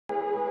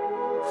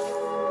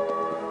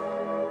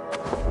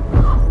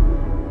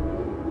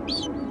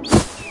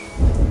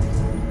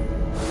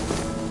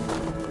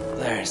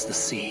There's the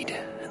seed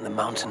in the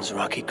mountain's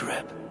rocky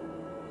grip.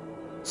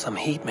 Some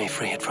heat may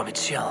free it from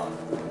its shell.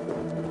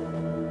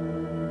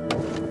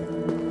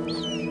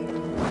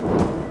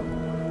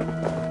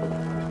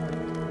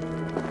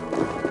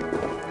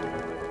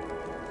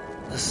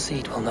 The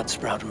seed will not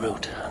sprout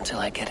root until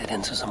I get it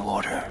into some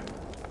water.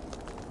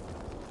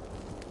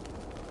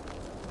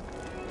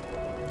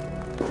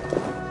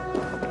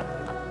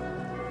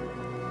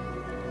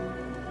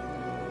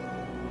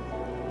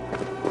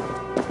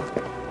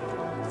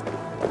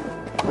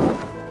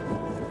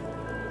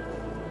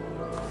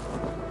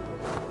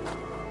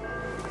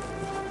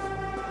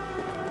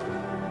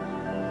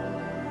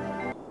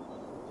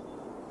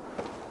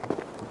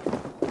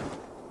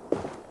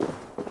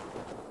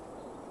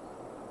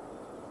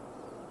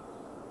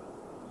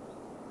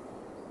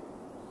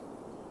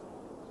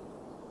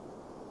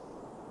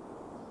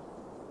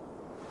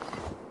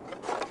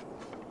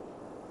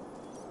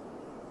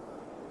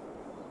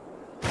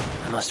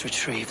 I must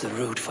retrieve the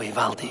root for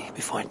Ivaldi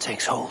before it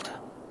takes hold.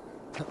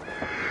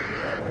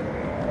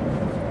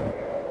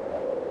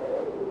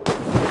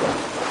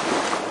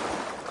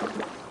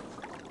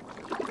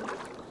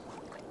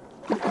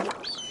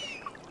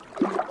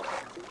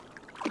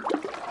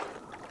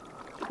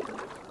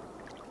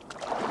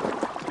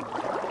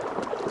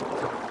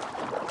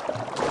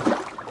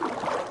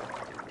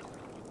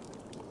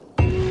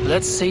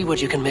 Let's see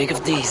what you can make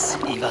of these,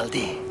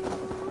 Ivaldi.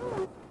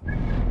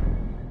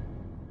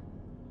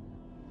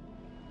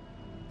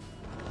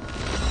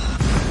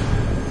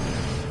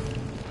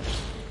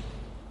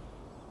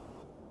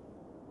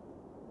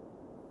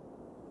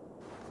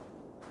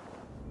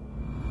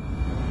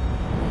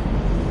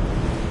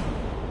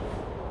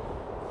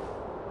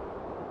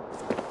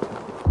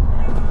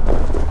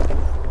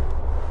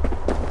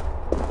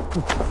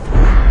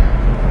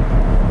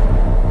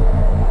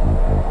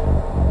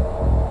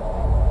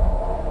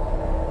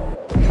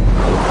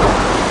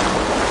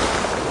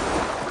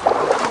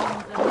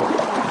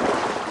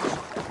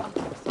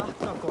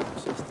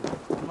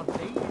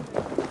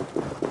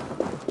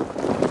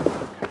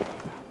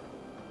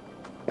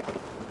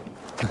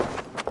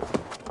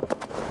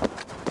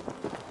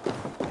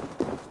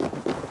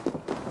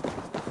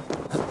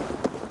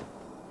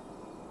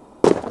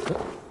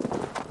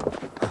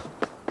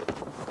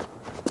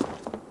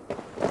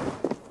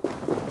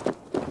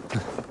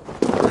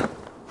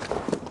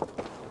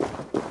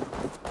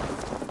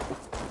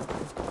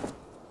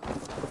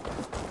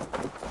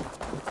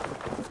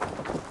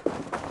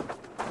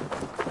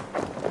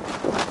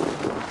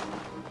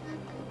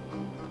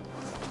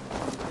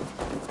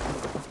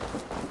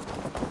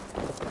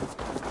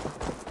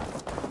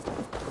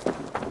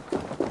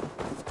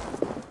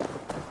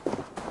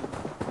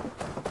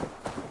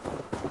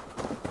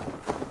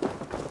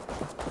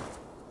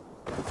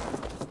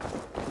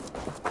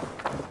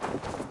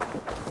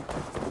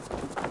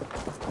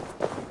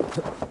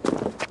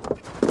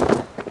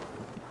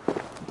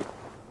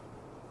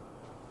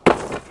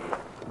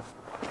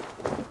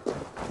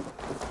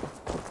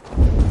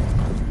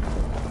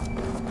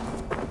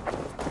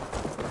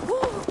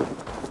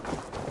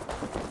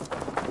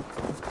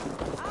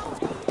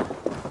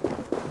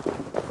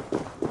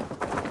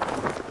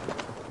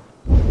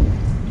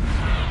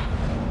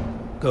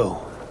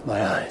 Go,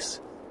 my eyes.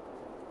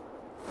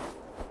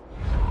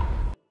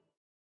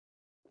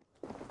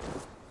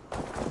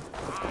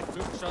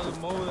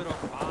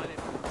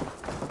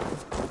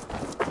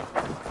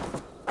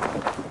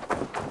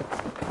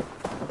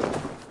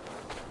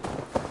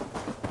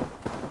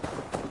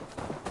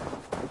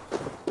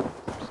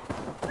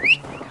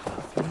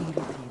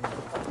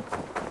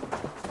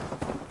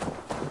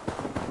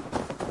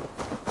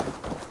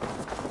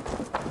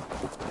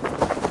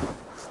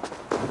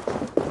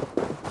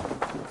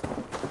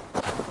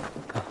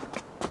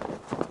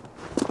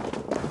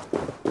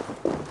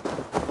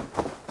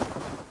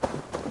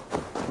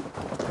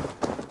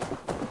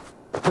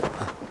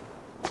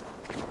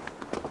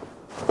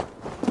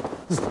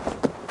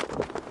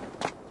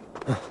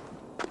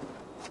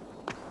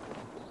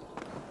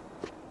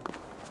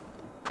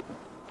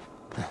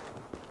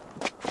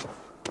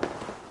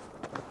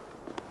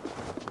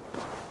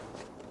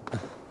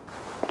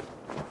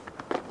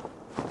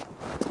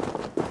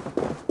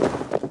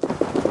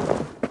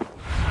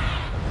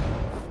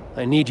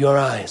 I need your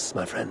eyes,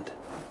 my friend.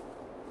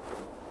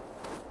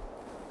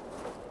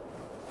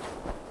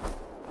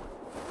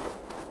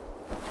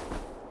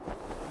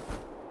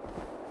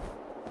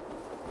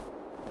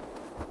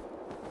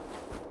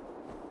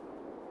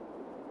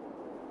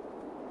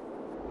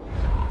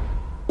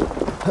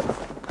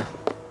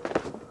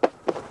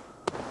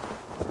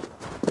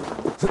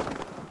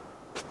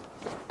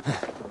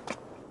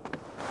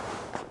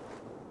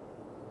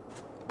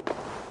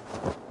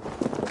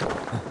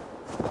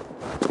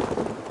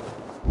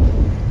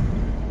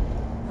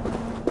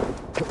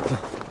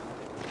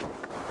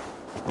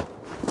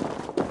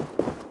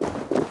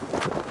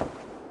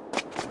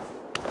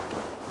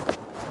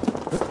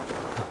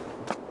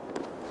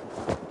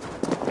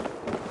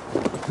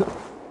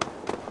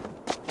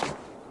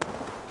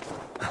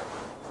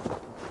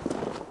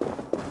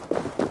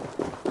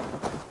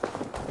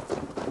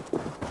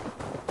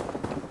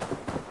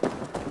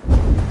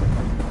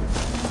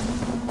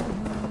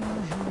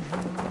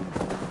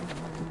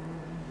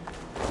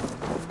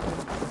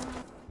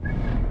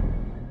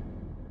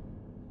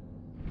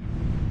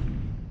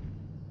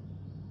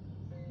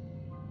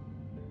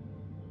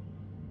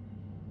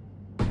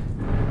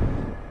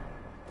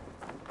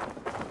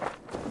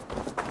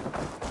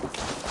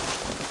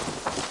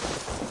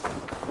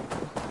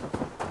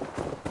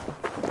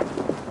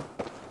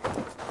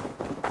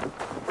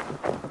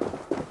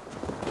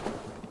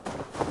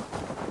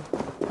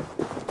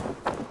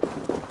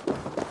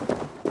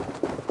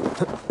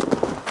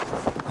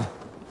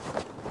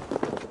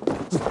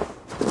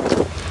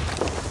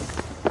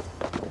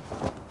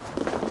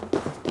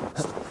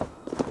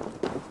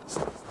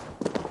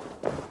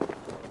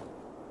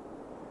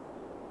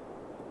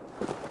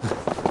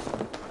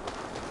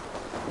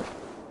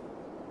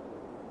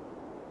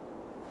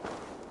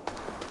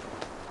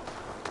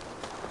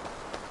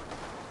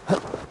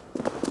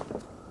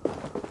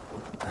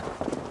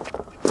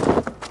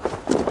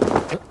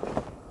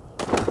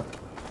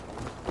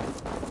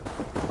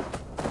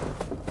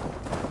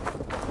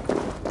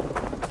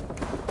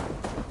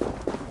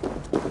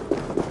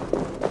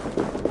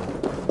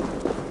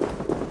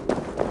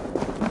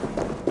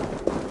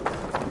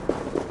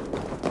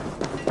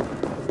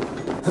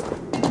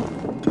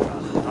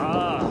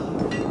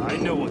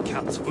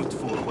 cat's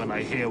footfall when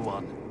I hear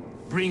one.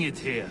 Bring it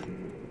here.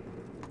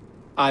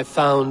 I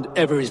found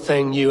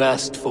everything you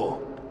asked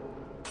for.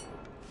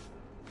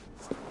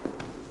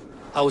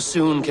 How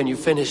soon can you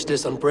finish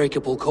this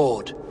unbreakable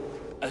cord?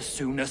 As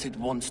soon as it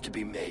wants to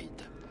be made.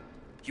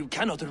 You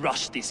cannot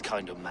rush this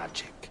kind of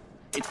magic.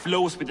 It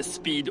flows with a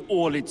speed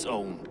all its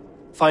own.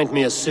 Find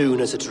me as soon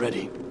as it's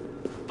ready.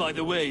 By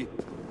the way,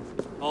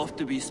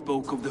 after we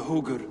spoke of the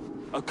Hugr,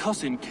 a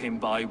cousin came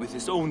by with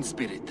his own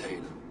spirit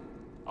tale.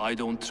 I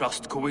don't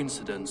trust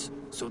coincidence,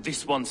 so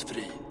this one's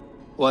free.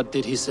 What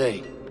did he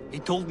say? He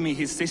told me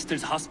his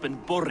sister's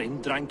husband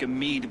Borin drank a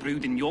mead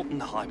brewed in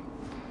Jotunheim,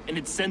 and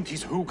it sent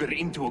his Hugr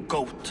into a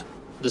goat.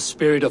 The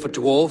spirit of a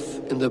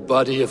dwarf in the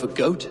body of a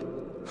goat?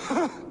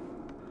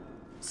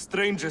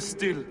 Stranger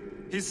still,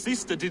 his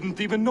sister didn't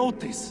even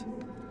notice.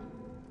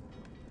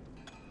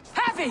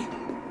 Heavy!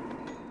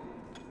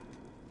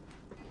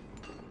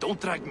 Don't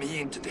drag me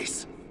into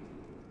this.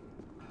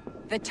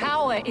 The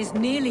tower is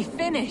nearly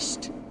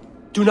finished.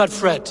 Do not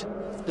fret.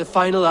 The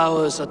final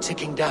hours are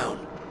ticking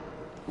down.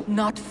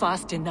 Not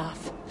fast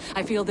enough.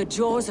 I feel the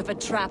jaws of a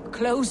trap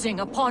closing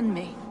upon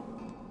me.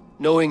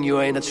 Knowing you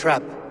are in a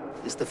trap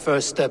is the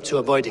first step to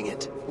avoiding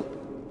it.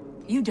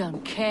 You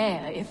don't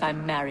care if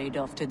I'm married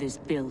off to this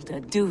builder,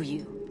 do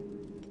you?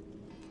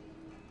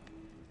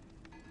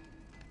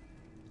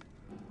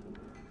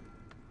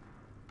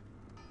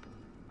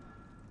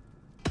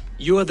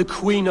 You are the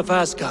Queen of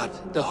Asgard,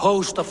 the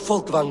host of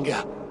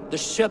Folkvanga, the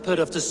shepherd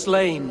of the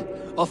slain.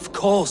 Of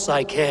course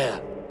I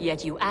care.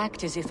 Yet you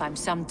act as if I'm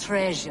some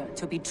treasure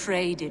to be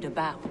traded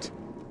about.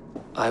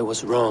 I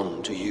was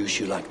wrong to use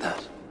you like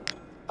that.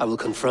 I will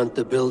confront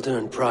the builder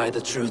and pry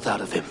the truth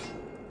out of him.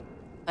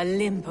 A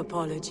limp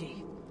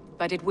apology,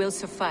 but it will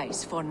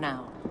suffice for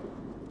now.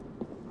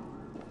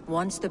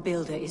 Once the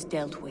builder is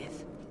dealt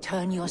with,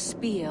 turn your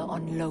spear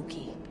on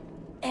Loki.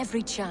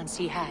 Every chance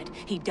he had,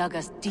 he dug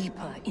us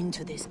deeper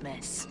into this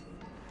mess.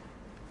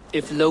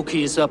 If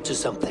Loki is up to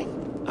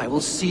something, I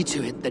will see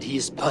to it that he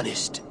is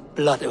punished.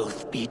 Blood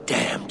Oath be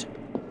damned.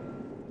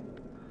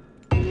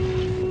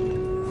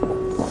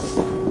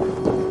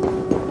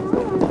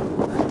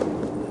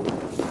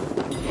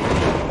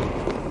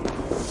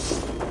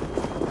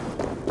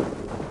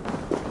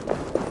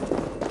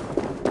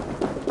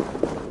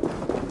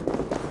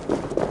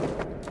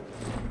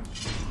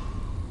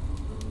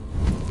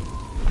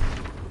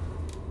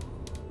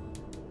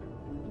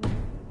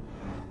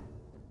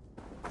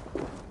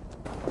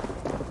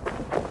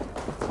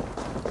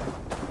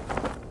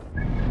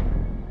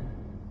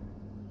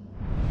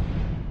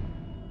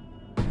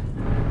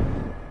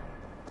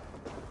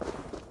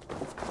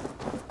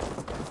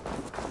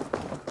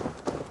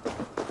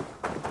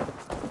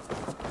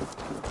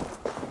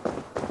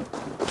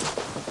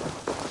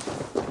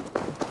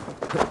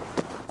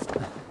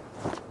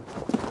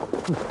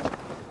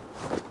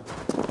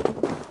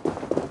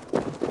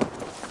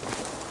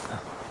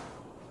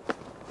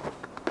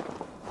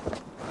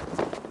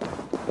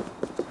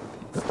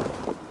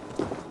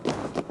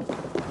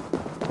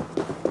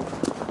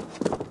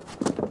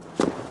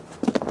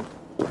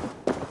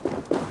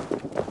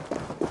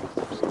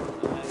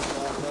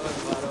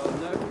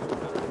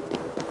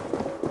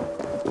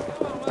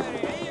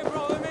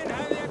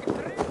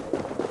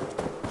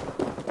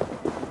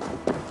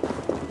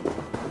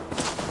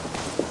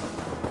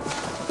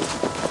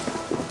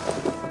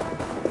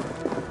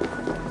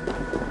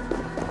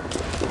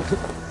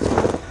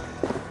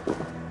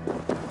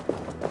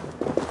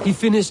 He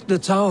finished the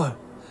tower.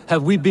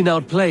 Have we been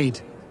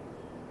outplayed?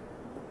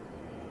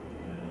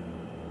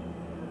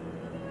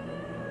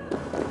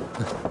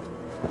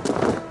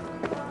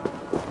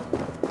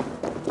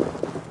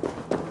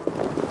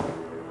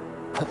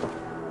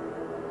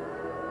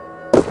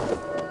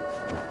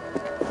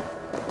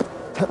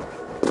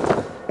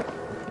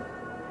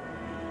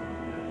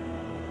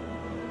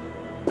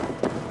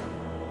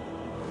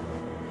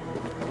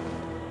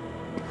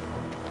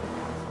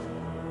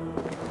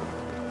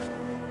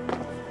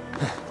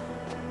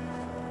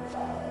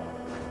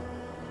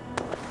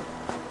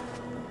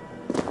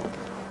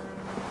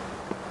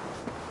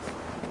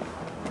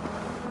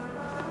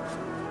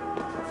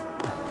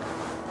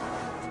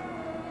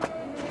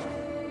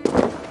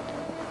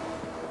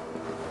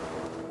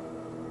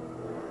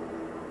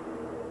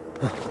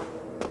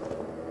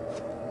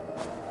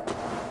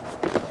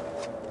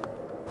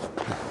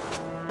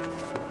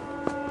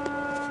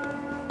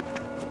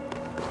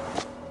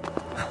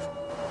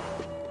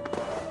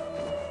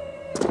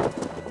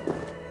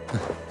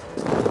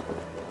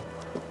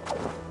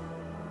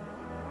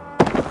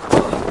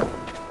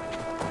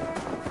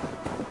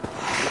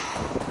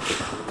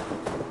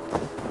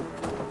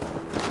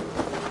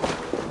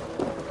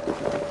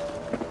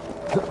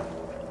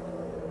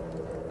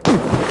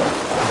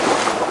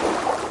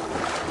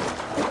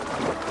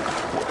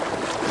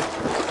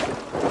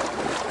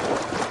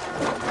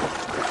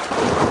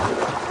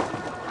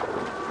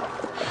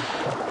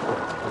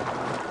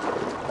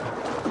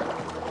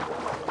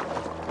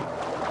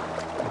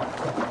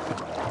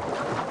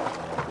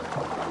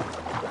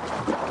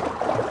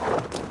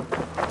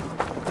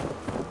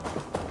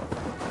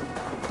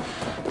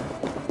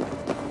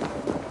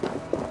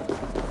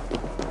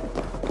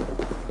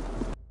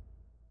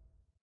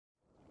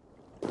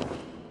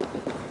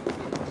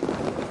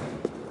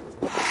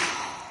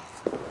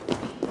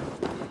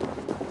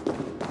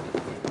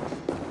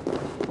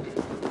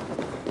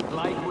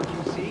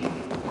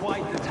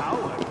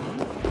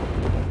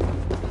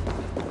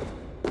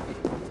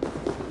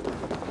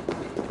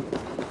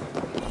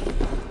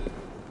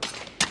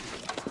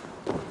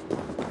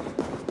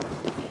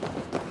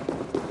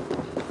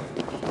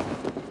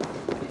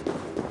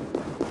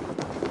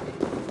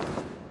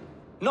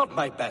 Not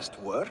my best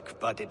work,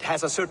 but it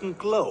has a certain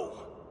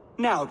glow.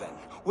 Now then,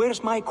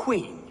 where's my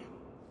queen?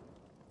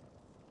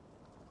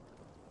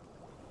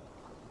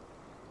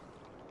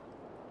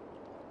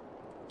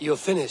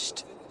 You're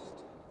finished.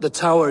 The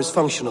tower is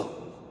functional.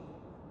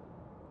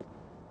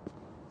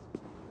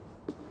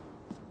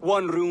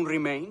 One rune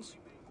remains,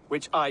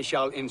 which I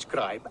shall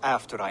inscribe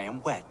after I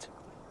am wet.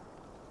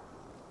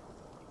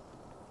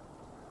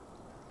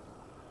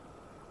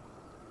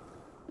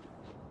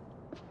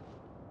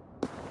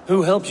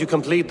 Who helped you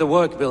complete the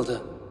work,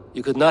 Builder?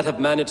 You could not have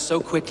managed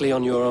so quickly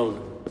on your own.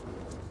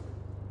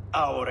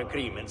 Our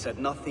agreement said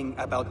nothing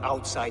about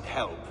outside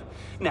help.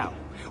 Now,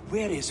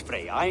 where is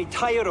Freya? I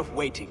tire of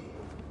waiting.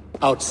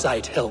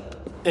 Outside help.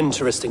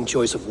 Interesting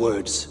choice of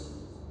words.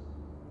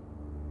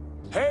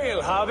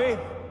 Hail, Javi!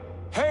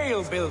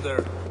 Hail,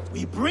 Builder!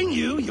 We bring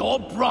you your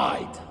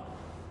bride!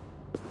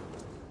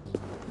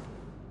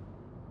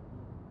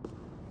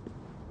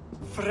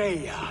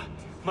 Freya,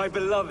 my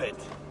beloved.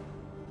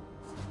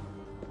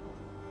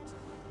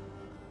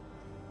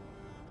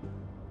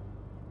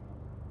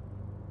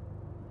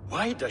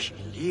 Why does she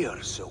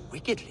leer so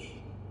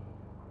wickedly?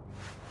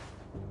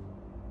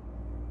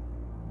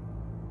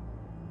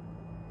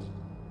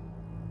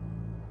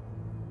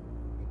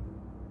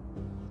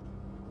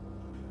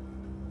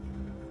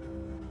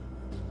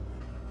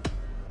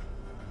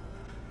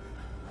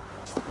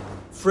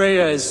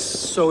 Freya is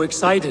so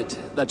excited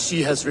that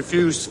she has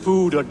refused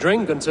food or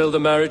drink until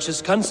the marriage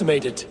is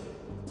consummated.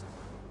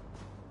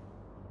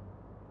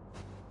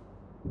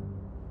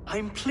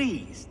 I'm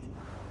pleased,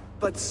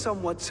 but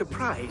somewhat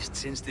surprised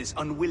since this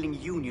unwilling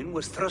union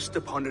was thrust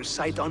upon her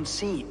sight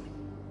unseen.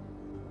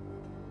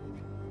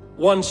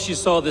 Once she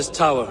saw this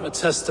tower, a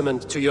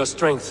testament to your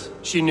strength,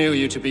 she knew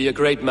you to be a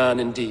great man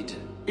indeed.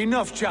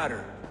 Enough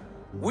chatter.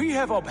 We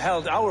have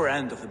upheld our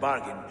end of the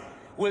bargain.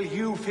 Will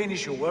you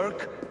finish your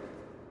work?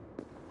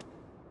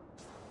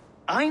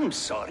 I'm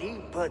sorry,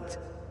 but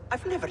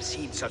I've never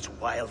seen such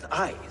wild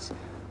eyes.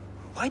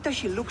 Why does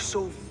she look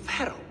so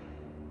feral?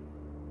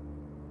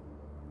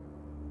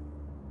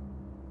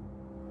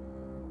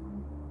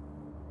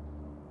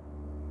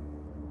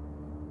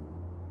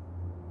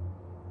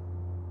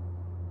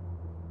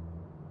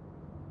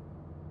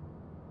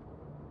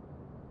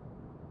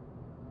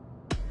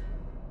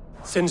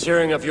 Since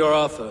hearing of your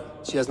offer,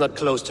 she has not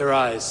closed her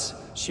eyes.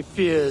 She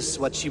fears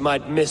what she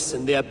might miss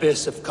in the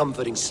abyss of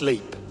comforting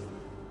sleep.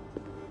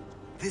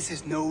 This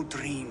is no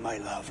dream, my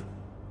love.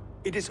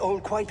 It is all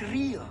quite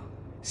real.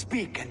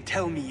 Speak and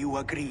tell me you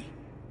agree.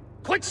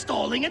 Quit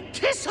stalling and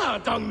kiss her,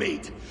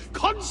 Dungmeat!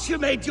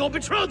 Consummate your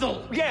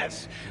betrothal!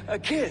 Yes, a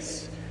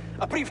kiss.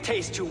 A brief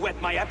taste to whet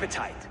my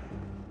appetite.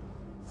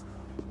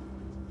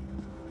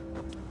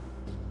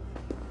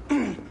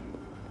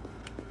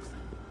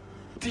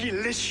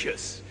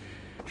 Delicious.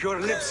 Your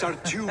lips are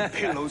dew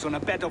pillows on a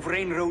bed of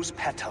rain rose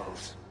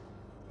petals.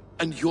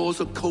 And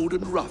yours are cold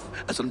and rough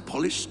as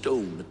unpolished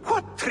stone.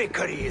 What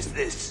trickery is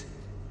this?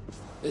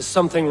 Is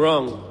something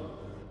wrong?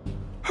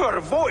 Her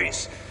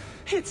voice!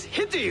 It's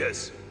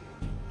hideous!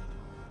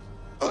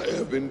 I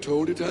have been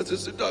told it has a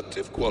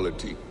seductive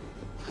quality.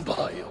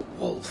 By a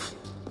wolf.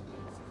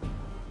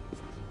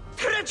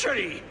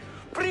 Treachery!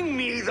 Bring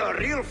me the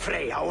real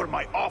Freya or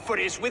my offer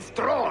is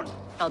withdrawn!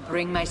 I'll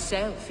bring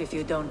myself if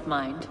you don't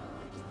mind.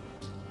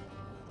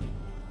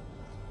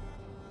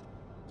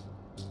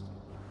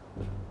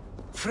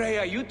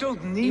 Freya, you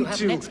don't need to... You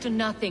have next to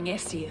nothing,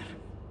 Aesir.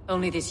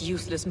 Only this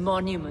useless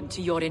monument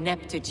to your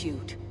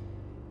ineptitude.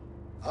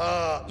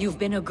 You've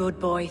been a good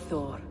boy,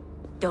 Thor.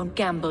 Don't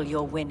gamble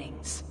your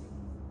winnings.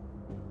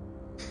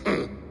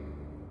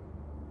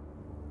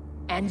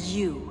 And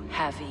you,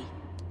 Javi.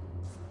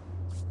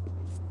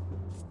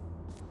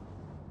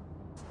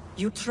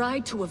 You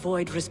tried to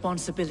avoid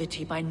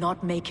responsibility by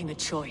not making a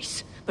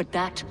choice, but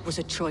that was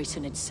a choice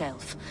in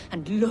itself,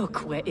 and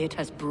look where it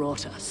has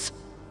brought us.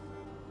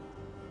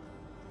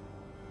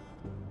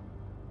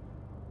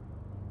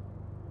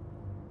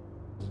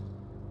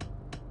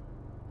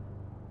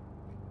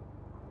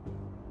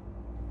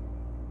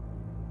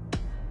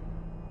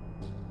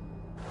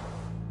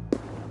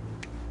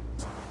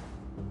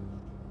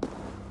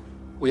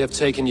 We have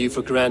taken you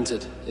for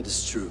granted, it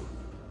is true.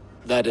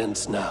 That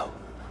ends now.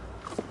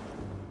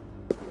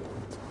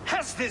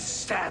 Has this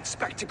sad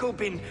spectacle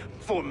been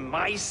for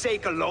my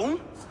sake alone?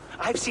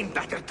 I've seen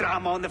better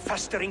drama on the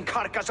festering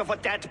carcass of a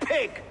dead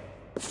pig!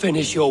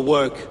 Finish your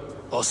work,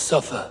 or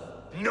suffer.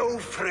 No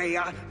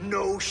Freya,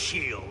 no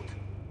shield.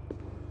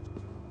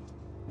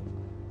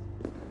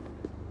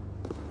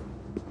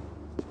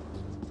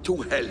 To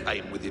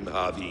Helheim with him,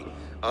 Harvey.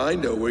 I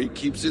know where he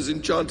keeps his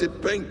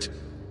enchanted paint.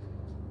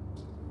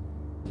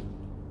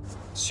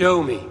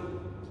 Show me.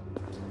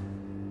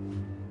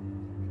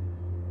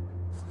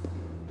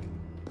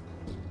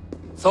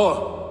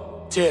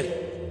 Thor, Tyr,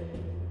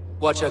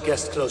 watch our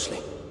guest closely.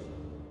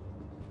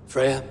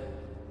 Freya,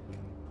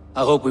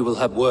 I hope we will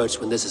have words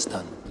when this is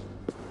done.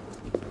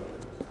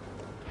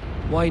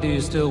 Why do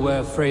you still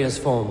wear Freya's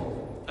form?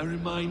 A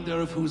reminder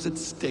of who's at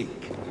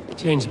stake.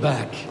 Change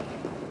back.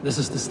 This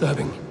is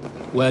disturbing.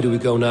 Where do we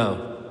go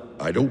now?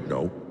 I don't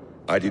know.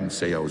 I didn't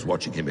say I was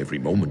watching him every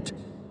moment.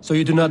 So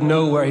you do not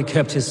know where he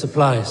kept his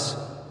supplies?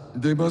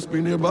 They must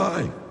be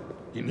nearby.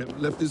 He never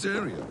left this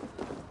area.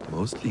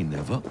 Mostly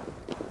never.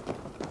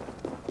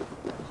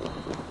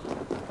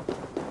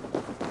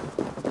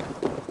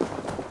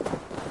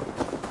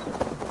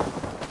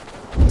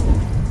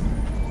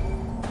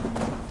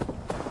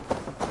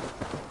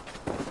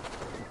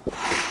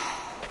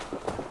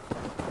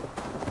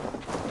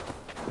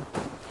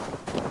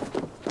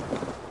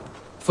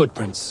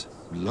 Footprints.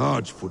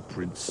 Large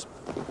footprints.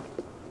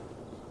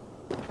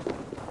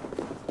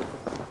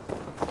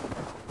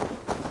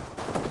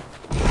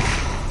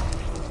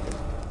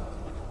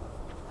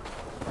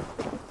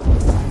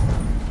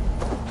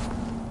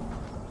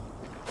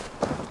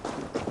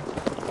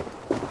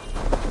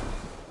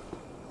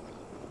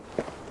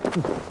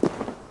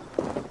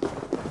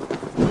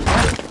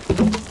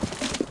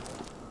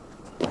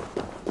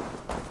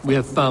 We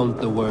have found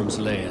the worm's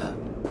lair.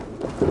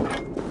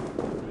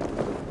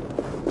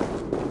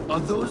 Are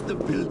those the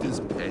builder's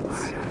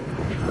pets?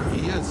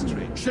 He has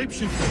strange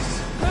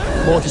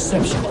shapeshifters. More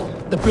deception.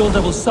 The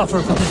builder will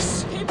suffer for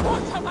this. Keep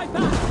watch on my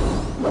back!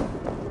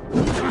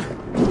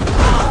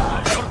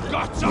 Your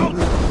guts out!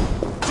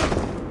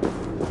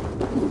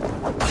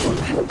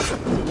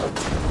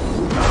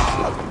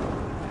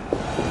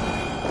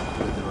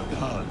 There are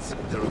guards.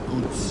 There are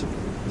goods.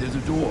 There's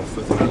a door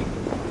further in.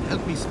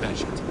 Help me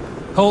smash it.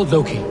 Hold,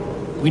 Loki.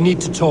 We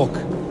need to talk.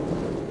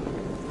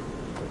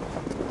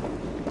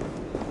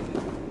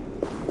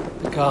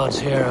 The guards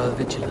here are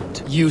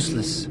vigilant.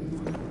 Useless.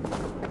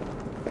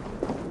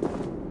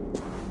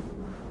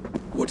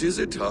 What is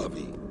it,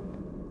 Harvey?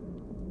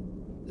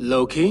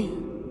 Loki?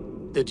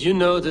 Did you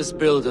know this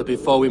builder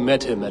before we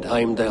met him at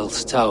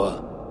Heimdall's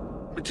tower?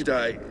 Did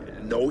I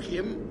know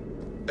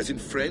him? As in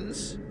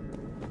friends?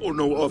 Or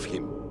know of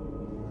him?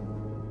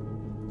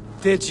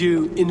 Did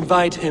you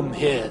invite him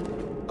here?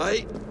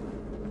 I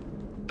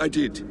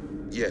did,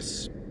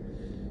 yes.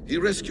 He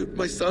rescued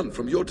my son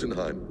from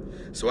Jotunheim,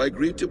 so I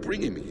agreed to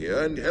bring him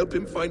here and help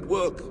him find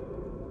work.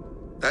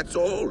 That's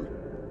all.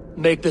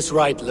 Make this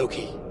right,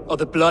 Loki, or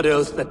the blood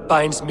oath that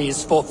binds me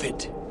is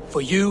forfeit.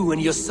 For you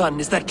and your son,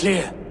 is that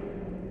clear?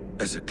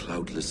 As a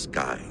cloudless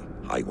sky,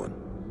 High One.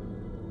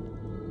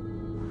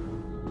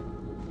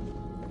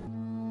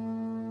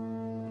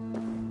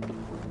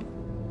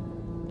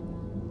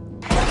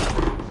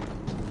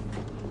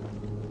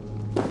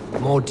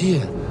 More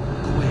deer.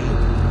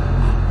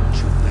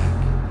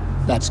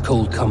 That's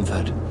cold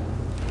comfort.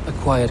 A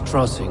quiet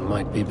crossing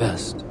might be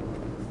best.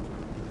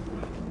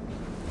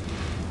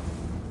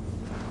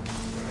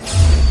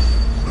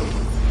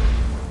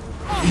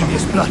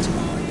 His blood.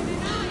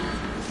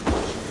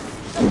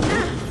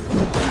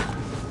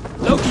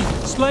 Loki,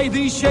 slay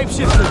these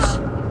shapeshifters!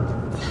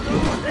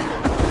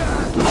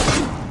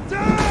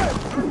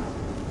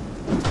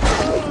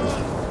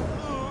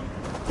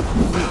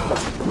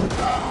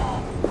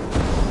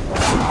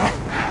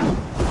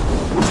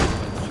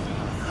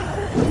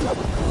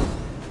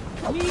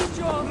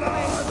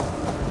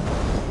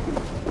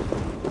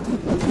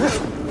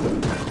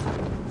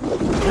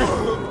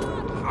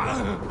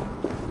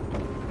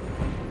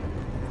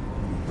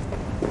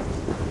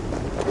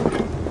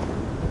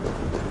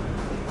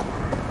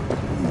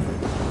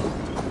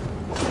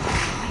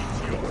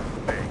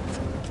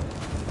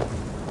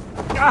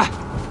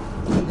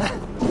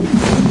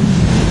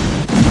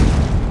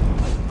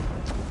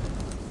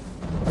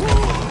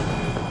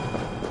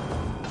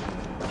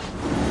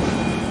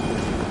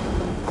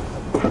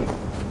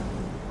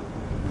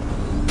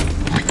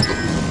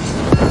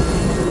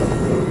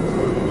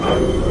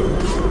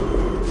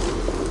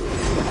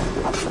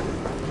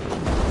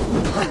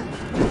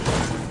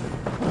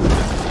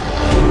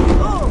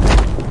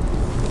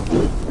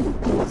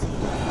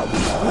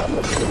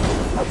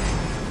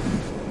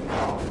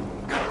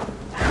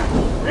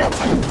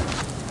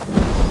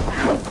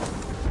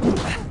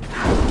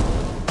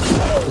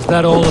 Is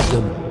that all of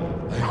them?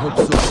 I hope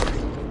so.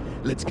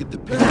 Let's get the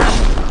picture.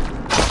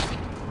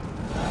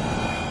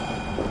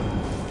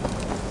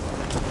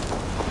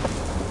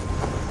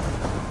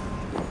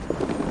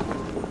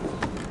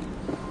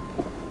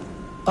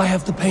 I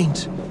have the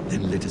paint.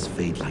 Then let us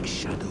fade like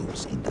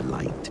shadows in the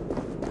light.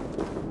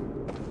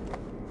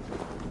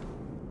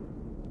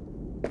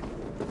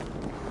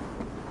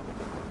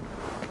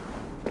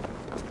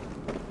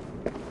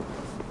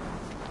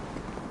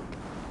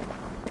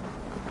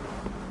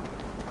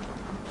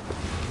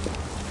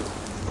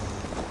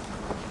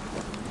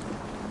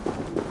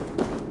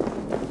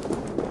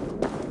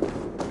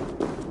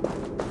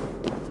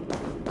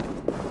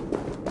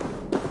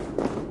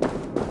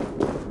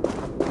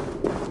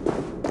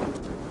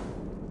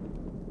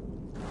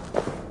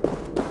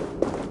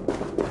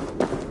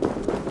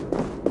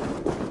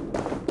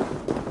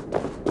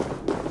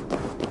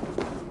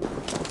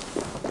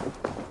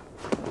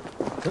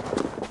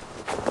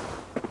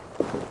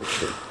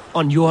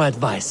 On your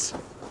advice,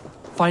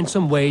 find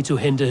some way to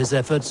hinder his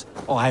efforts,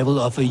 or I will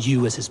offer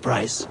you as his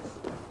price.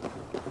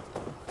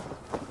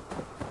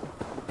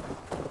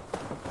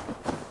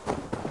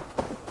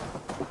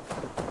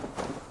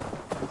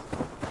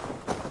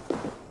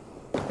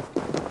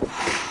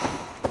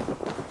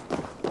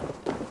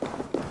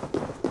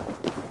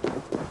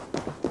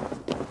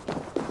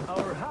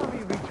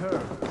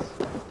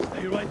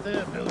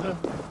 there, Builder.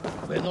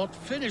 We're not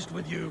finished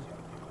with you.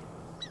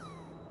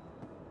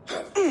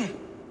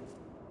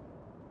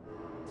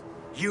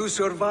 You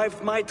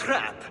survived my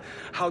trap.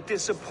 How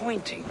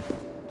disappointing.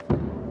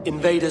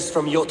 Invaders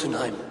from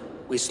Jotunheim.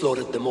 We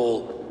slaughtered them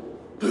all.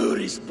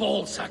 Buri's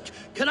ballsack.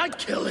 Can I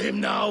kill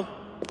him now?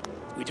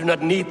 We do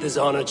not need this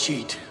honor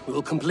cheat. We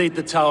will complete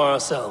the tower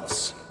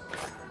ourselves.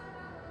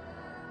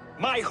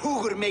 My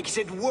Hugr makes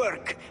it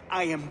work.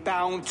 I am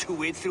bound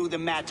to it through the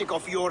magic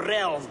of your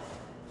realm.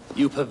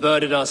 You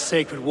perverted our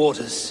sacred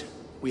waters.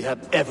 We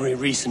have every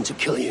reason to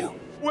kill you.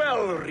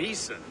 Well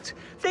reasoned.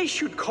 They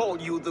should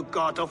call you the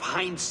god of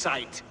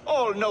hindsight,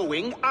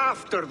 all-knowing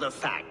after the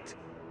fact.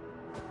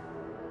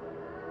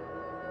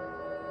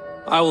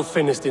 I will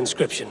finish the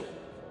inscription.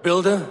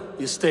 Builder,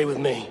 you stay with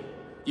me.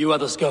 You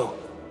others go.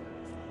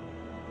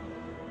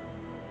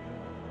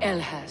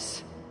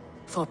 Elhaz,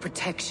 for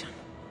protection.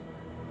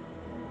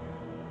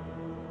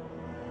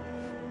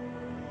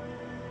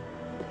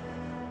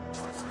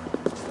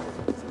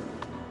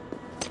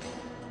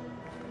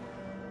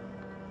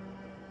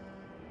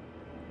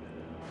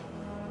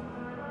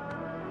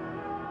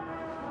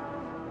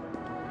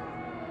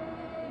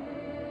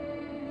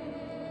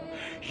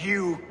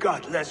 You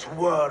godless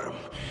worm,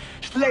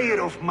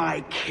 slayer of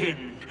my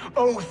kin,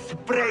 oath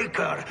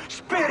breaker,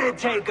 spirit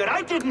taker,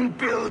 I didn't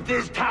build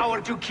this tower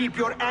to keep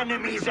your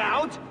enemies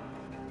out.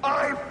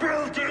 I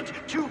built it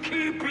to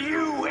keep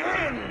you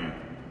in.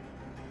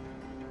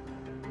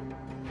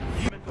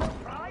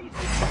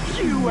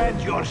 You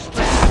and your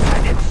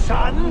slave-headed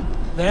son?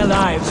 Their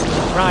lives were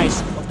the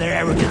price of their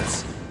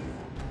arrogance.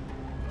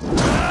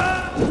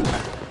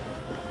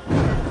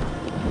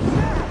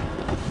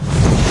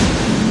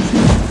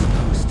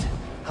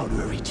 How do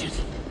I reach it?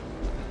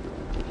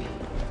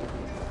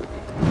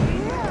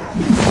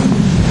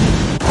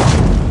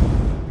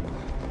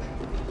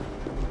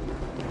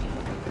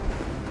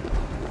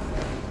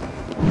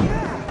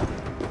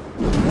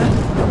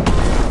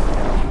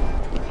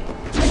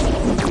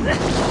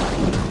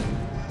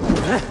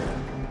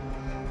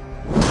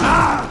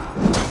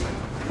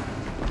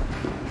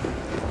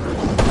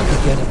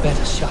 Get a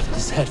better shot at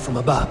his head from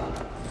above.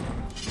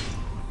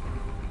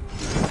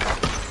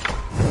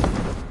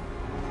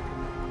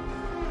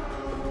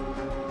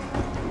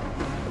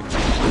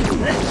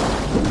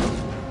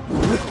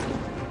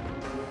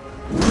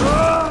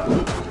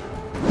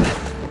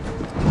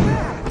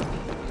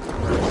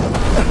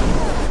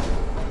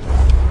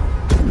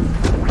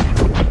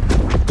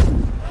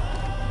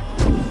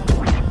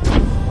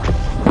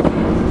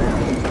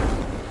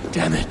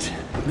 Damn it,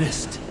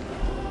 missed.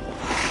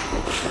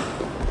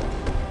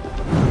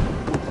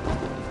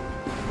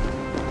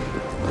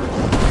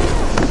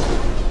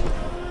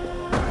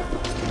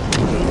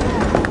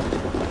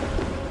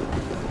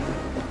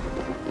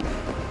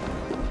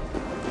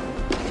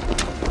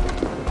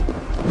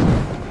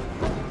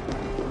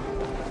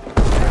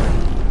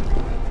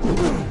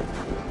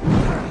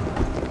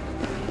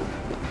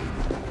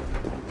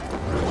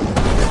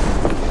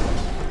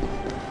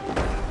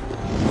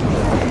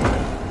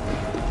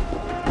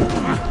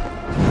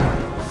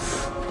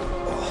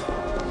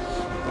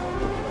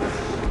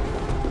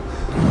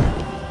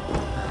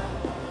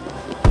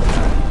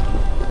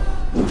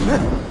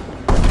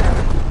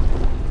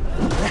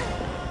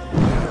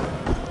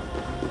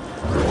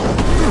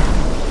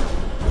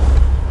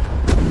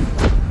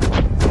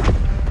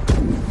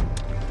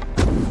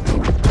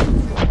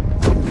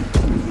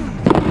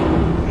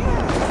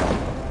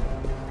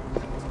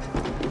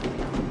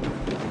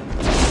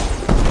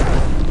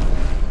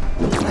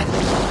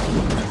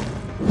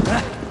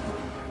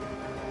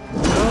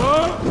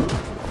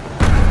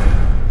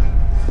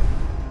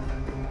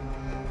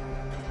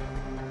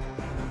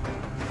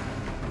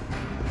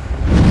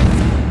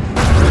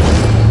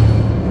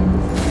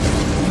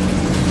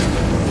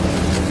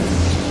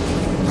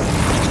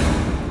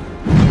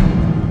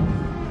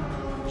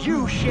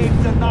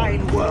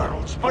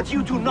 But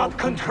you do not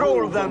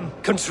control them.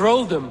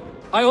 Control them?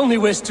 I only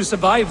wish to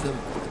survive them.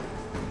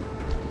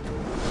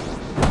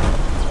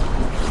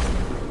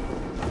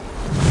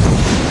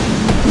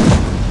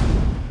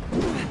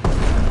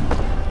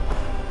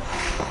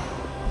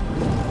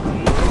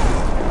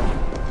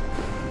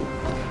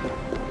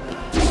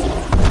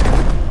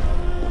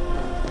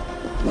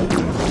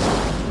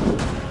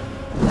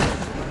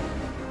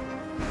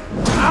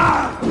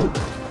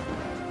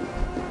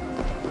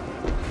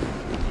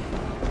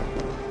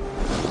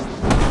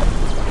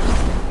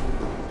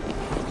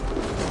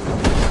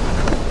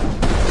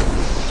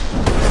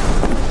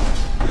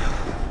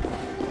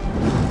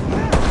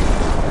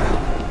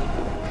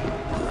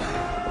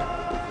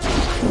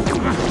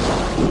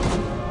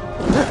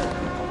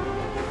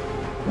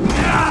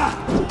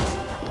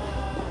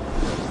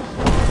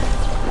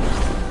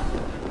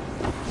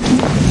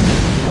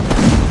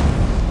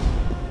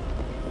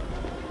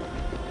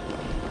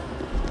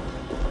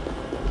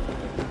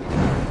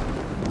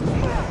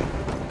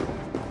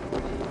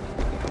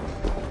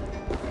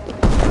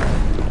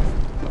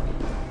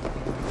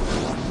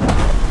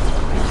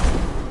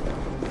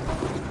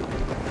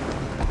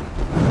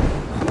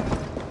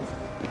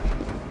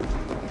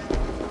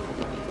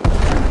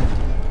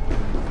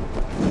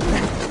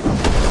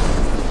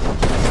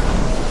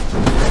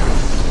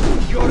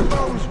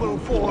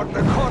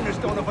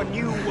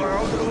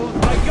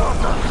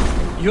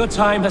 Your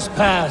time has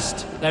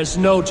passed. There's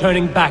no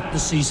turning back the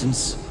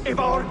seasons. If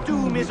our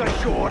doom is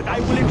assured, I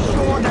will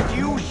ensure that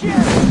you share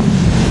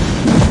it.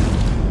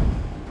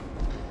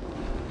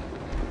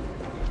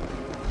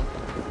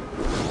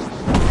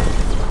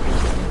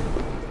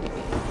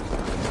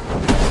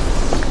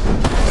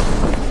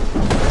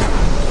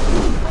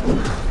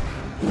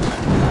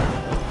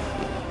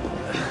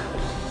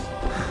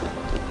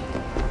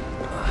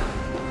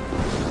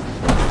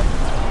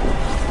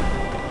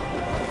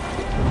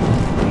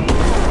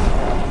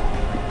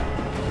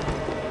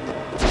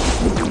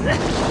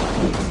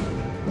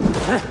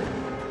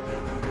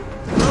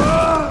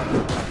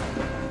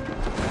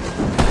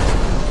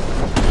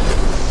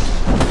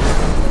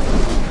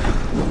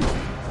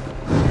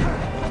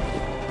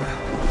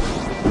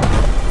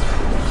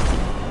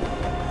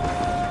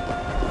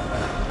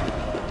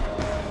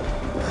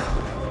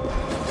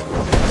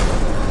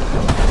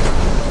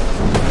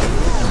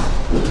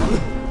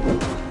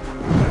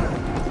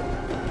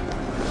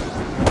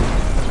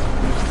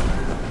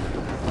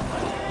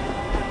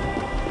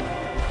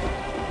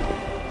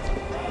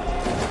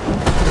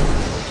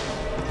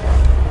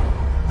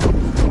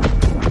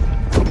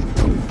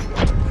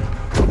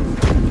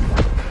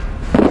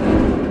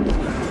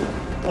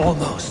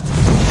 Almost.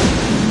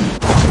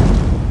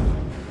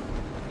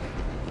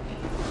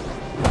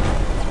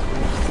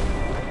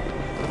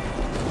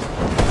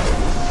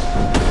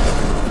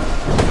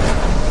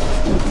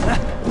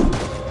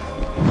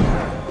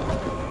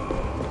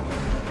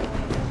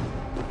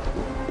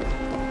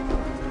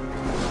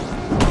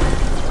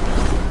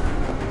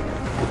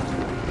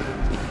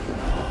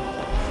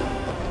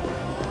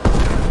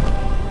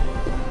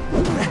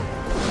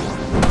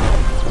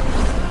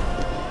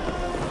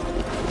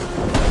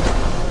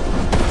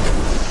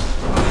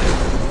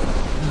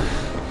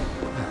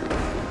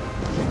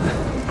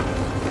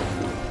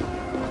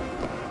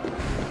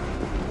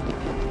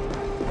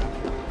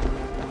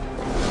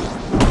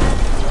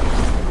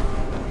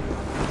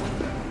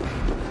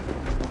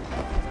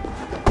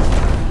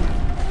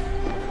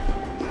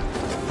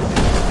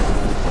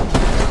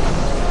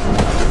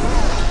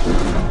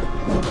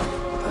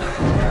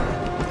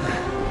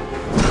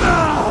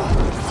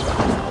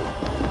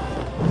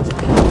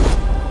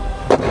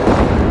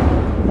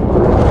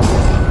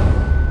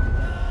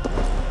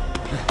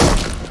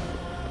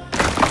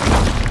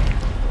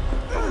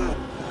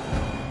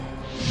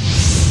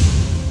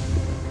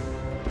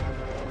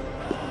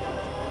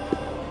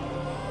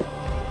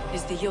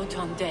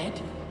 Jotun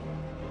dead?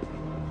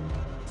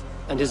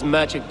 And his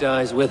magic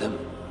dies with him.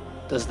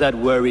 Does that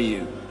worry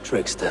you,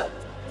 trickster?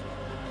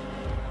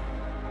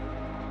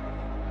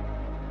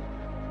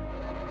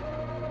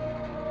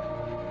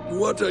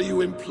 What are you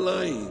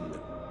implying?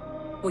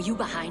 Were you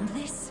behind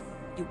this?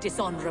 You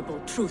dishonorable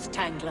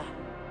truth-tangler.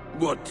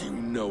 What do you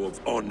know of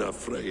honor,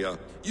 Freya?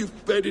 You've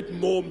fed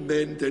more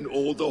men than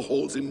all the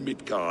halls in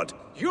Midgard.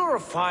 You're a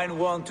fine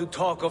one to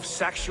talk of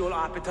sexual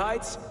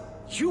appetites.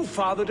 You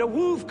fathered a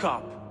wolf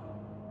cub.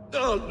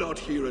 I'll not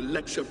hear a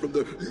lecture from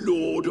the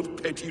Lord of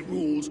Petty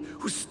Rules,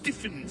 who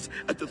stiffens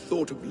at the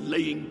thought of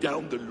laying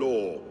down the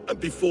law. And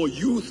before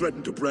you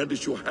threaten to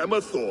brandish your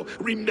hammer, Thor,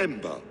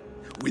 remember,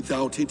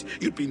 without it,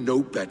 you'd be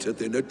no better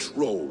than a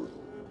troll.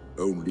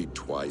 Only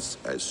twice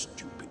as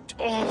stupid.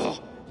 Oh!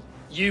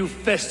 You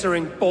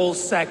festering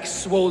ballsack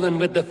swollen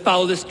with the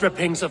foulest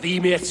drippings of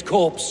Ymir's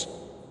corpse.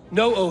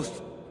 No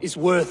oath is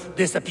worth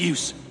this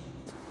abuse.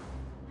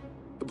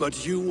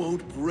 But you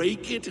won't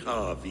break it,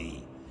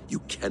 Harvey. You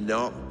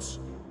cannot.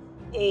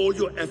 All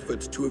your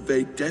efforts to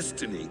evade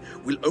destiny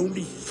will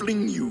only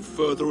fling you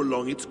further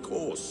along its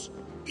course.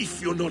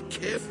 If you're not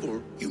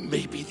careful, you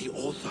may be the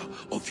author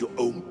of your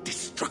own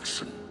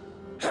destruction.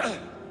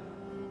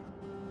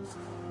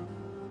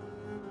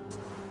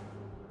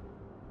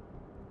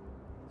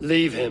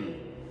 Leave him.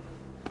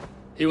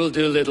 He will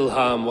do little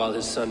harm while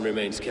his son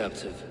remains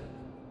captive.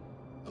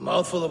 A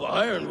mouthful of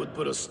iron would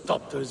put a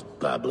stop to his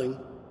babbling.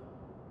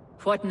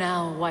 What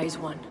now, wise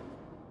one?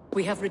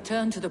 We have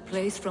returned to the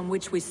place from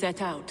which we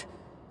set out.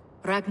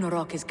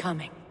 Ragnarok is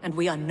coming, and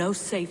we are no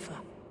safer.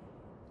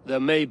 There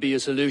may be a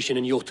solution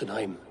in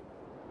Jotunheim.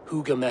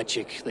 Hugger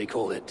magic, they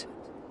call it.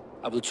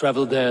 I will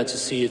travel there to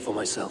see it for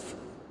myself.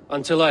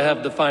 Until I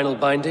have the final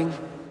binding,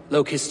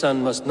 Loki's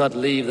son must not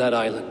leave that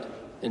island.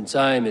 In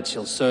time, it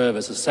shall serve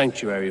as a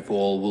sanctuary for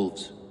all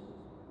wolves.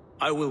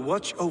 I will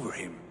watch over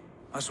him,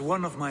 as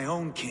one of my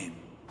own kin.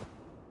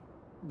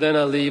 Then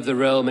I'll leave the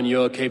realm in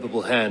your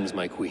capable hands,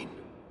 my queen.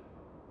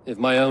 If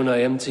my own are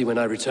empty when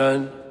I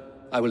return,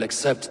 I will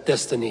accept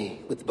destiny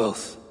with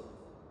both.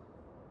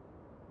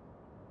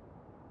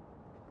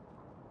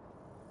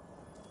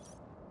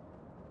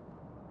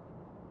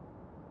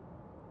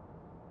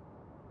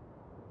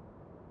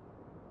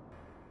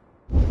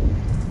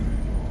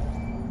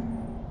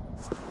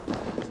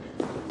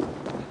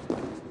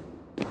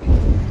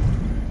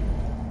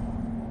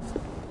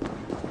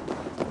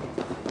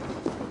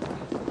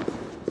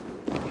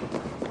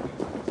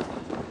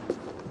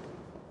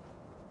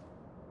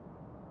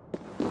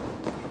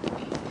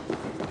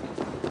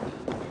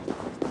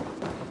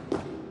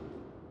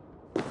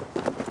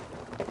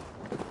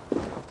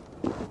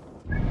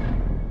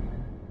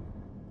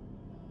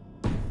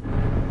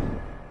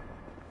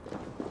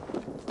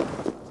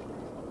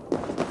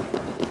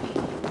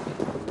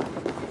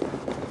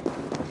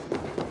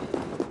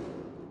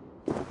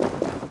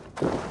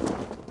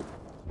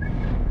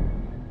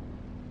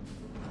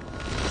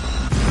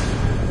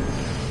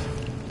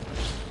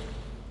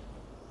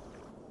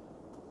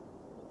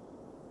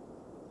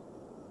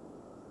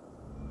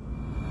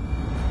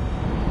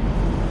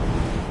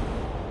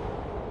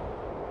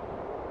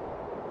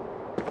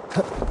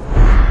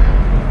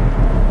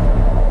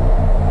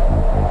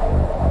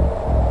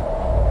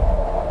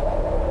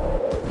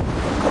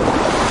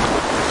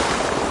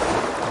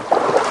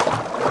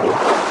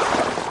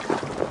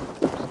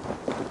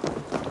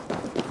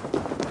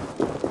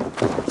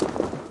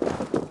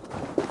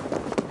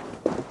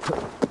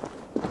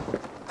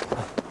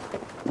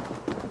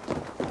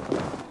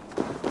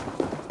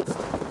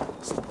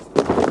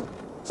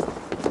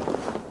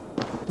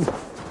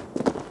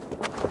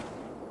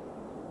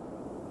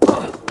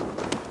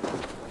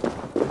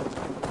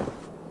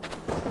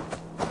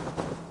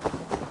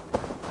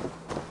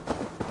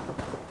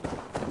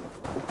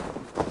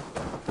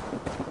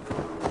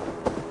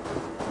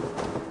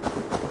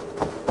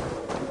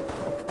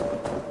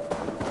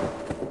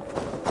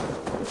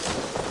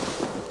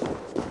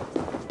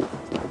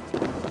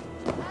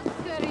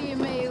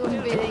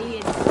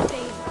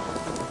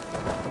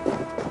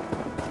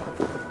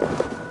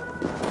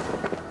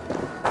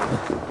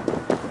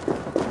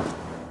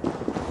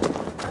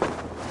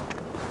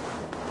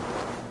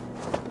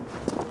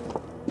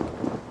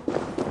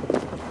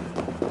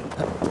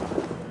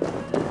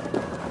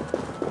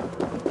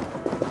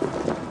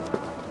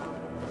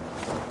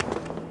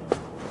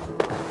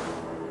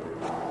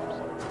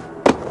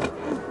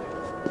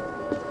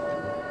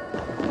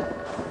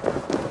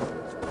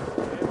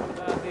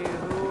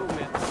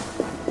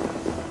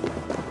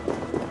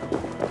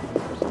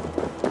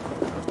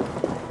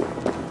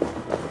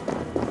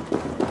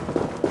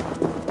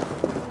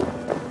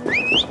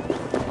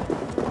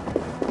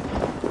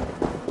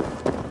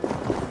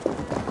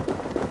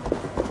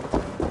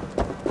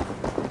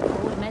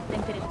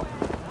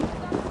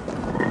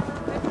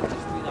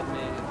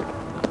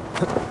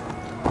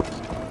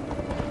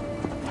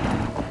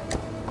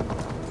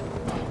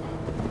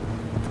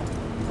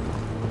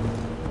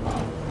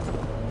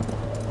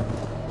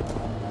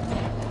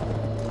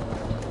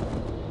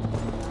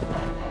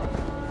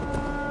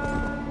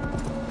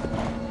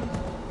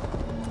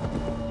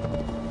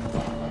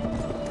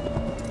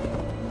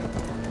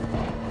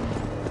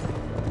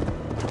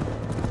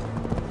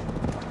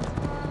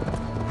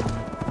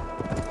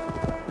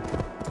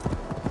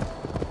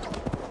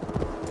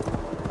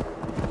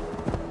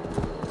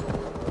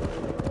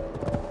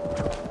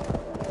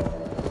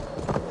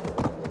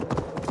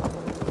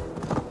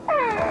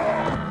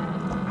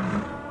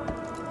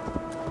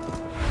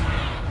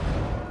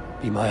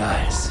 Be my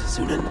eyes,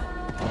 Sunan.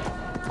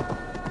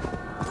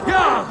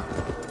 Yeah!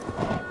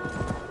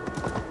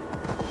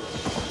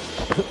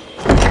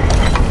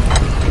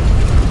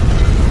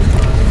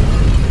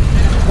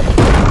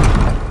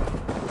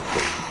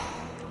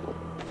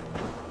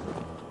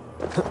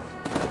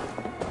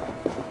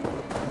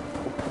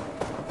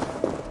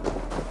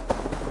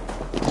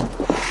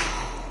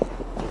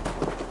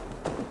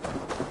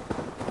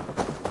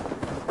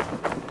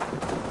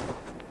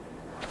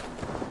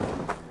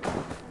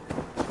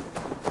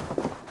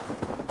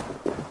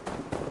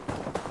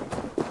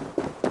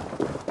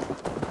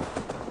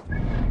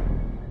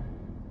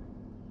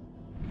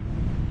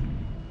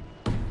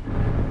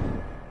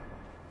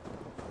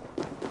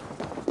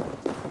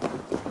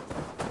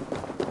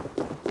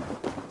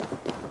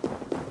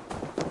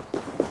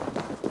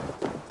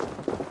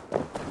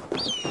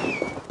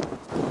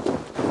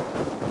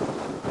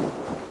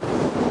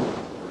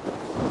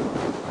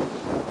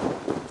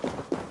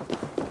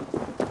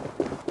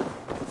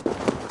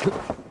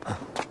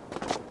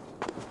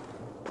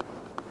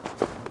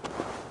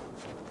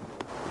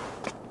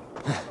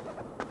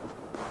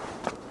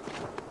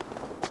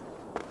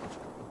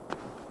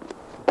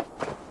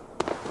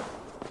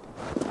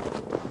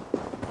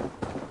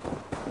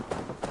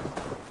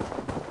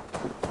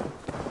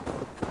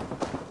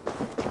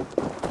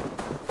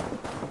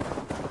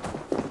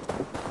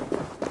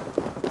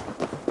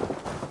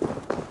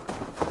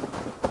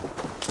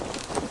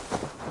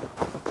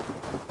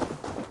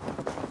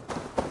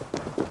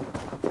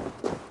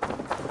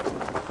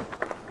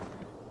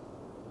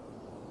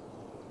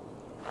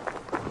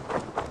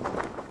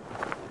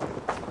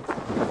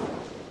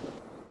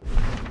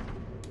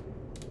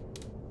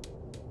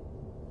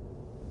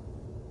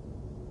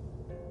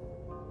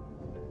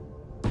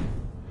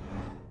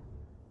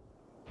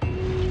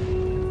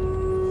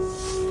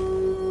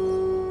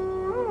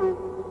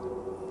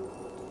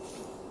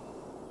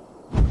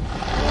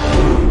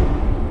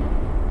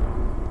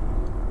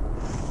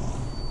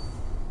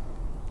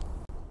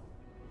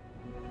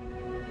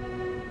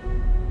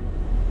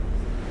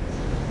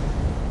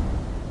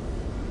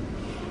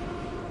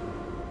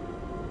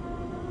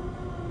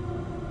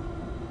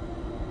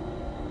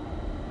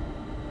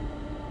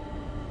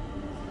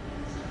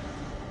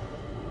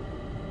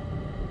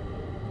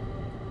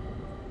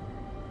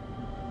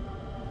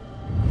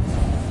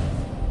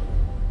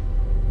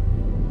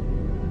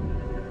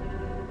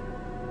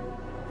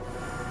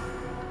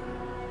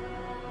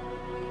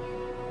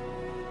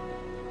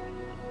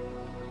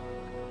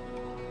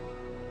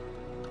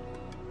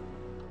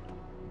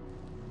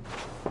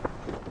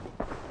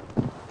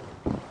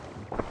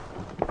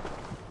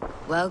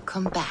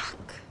 Welcome back.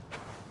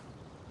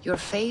 Your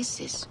face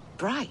is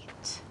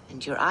bright,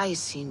 and your eyes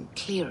seem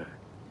clearer.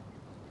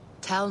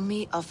 Tell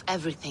me of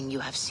everything you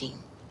have seen.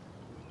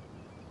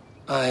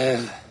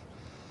 I've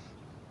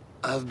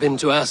been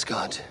to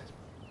Asgard,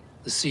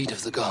 the seat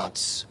of the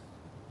gods.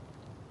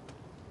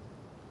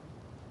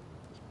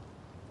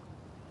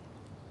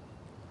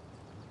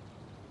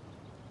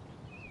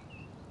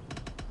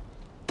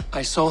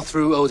 I saw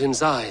through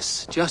Odin's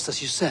eyes, just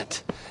as you said.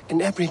 In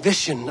every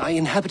vision, I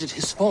inhabited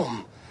his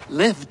form,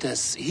 lived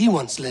as he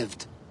once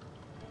lived.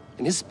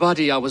 In his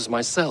body, I was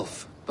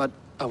myself, but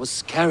I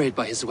was carried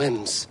by his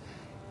whims.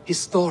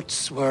 His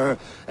thoughts were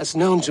as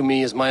known to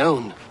me as my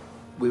own.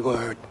 We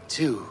were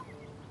two,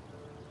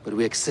 but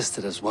we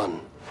existed as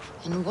one.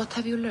 And what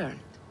have you learned?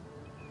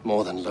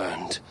 More than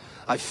learned.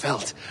 I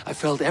felt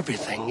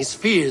everything. His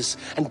fears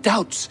and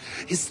doubts,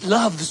 his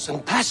loves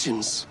and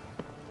passions.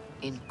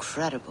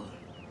 Incredible.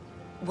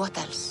 What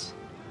else?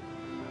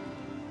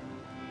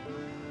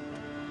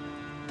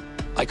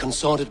 I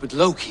consorted with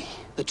Loki,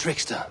 the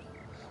trickster.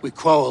 We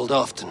quarreled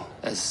often,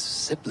 as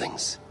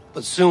siblings.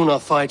 But soon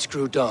our fights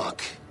grew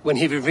dark. When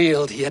he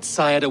revealed he had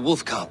sired a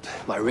wolf cub,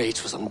 my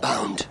rage was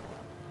unbound.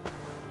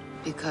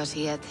 Because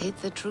he had hid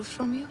the truth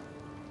from you?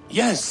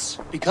 Yes,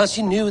 because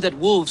he knew that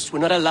wolves were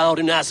not allowed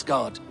in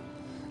Asgard.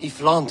 He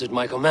flaunted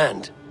my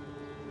command.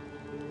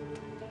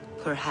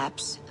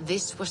 Perhaps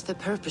this was the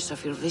purpose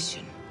of your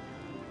vision.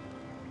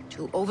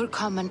 To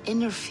overcome an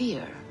inner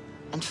fear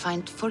and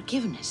find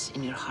forgiveness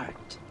in your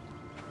heart.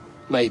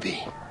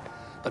 Maybe.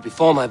 But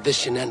before my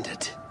vision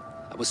ended,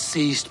 I was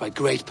seized by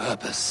great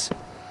purpose.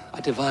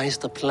 I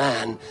devised a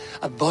plan,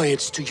 a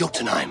voyage to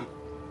Jotunheim.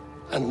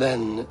 And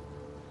then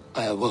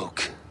I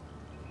awoke.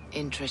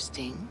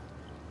 Interesting.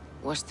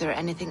 Was there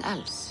anything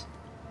else?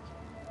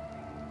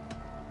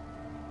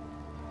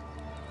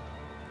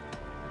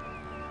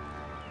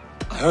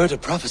 I heard a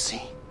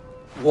prophecy.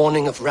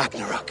 Warning of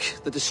Ragnarok,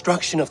 the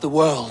destruction of the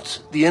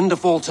world, the end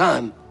of all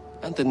time.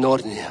 And the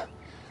Nornir.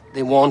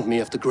 They warned me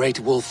of the great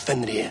wolf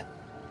Fenrir,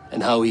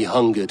 and how he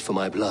hungered for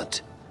my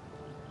blood.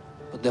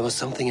 But there was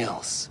something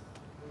else.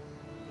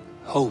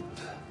 Hope.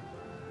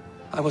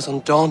 I was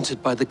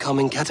undaunted by the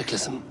coming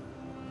cataclysm.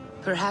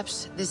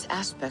 Perhaps this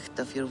aspect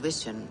of your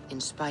vision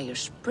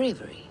inspires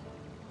bravery.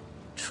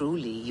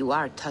 Truly, you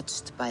are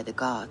touched by the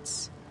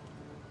gods.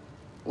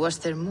 Was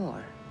there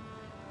more?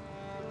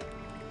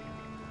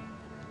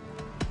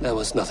 There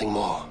was nothing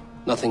more.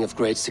 Nothing of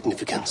great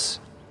significance.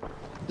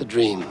 The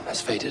dream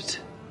has faded.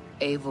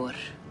 Eivor,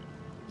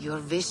 your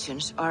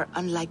visions are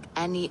unlike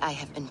any I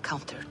have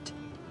encountered.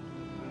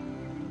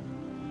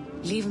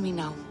 Leave me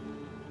now.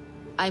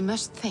 I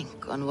must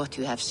think on what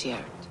you have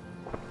shared.